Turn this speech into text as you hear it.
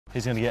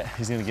He's gonna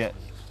get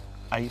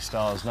 8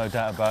 stars, no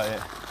doubt about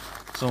it.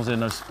 As long as there are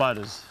no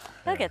spiders.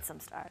 He'll get some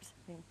stars.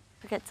 I mean,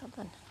 he'll get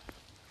something.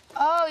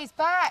 Oh, he's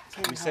back.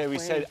 We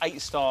said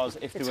 8 stars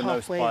if there were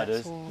no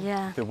spiders.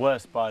 Yeah. If there were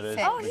spiders,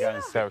 Oh, we're going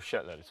to sell a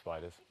shitload of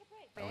spiders.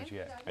 How would you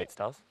get? 8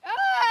 stars?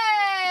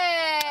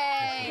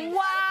 Hey!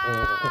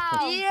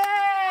 Wow!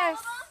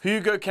 Yes!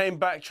 Hugo came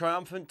back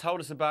triumphant, told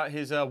us about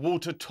his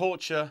water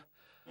torture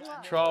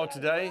trial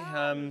today.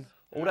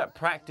 All that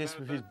practice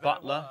with his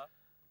butler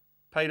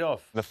paid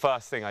off. The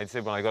first thing I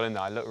did when I got in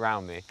there, I looked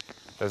around me.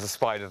 There's a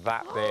spider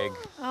that big.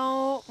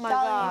 Oh my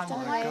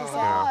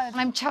God.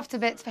 I'm chuffed a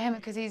bit for him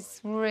because he's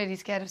really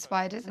scared of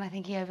spiders, and I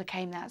think he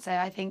overcame that. So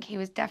I think he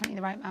was definitely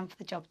the right man for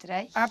the job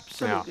today.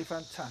 Absolutely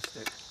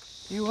fantastic.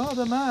 You are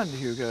the man,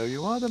 Hugo.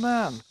 You are the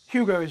man.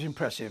 Hugo is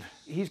impressive.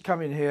 He's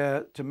come in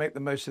here to make the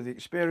most of the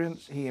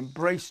experience. He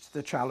embraced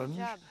the challenge,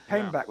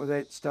 came back with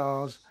 8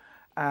 stars,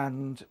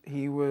 and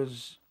he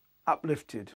was uplifted